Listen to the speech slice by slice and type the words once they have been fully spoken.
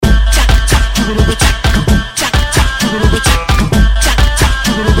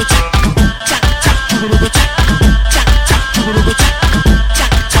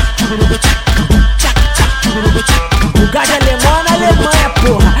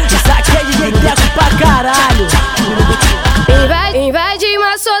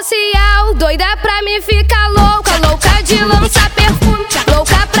doida pra me ficar louca, louca de lançar perfume,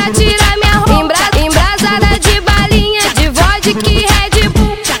 louca pra tirar minha roupa, embrasada de balinha, de vodka e Red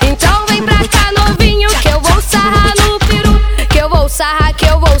Bull. Então vem pra cá novinho que eu vou sarrar no peru, que eu vou sarrar, que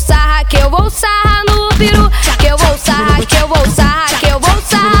eu vou sarrar, que eu vou sarrar no peru, que eu vou sarrar, que eu vou sarrar, que eu vou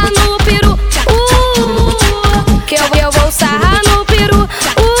sarrar no peru, que eu vou sarrar no peru,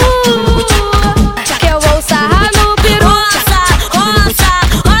 que eu vou sarrar no peru.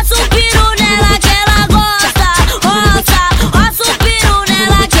 Roça o peru nela que ela gosta. Roça o peru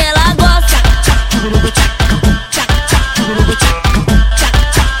nela que ela gosta.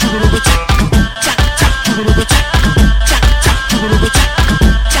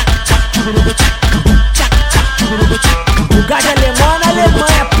 Lugar de alemão na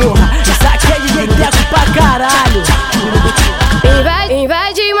Alemanha, porra. Isso aqui é DJ Teco pra caralho.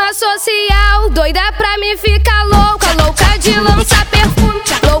 Invade uma social, doida pra me ficar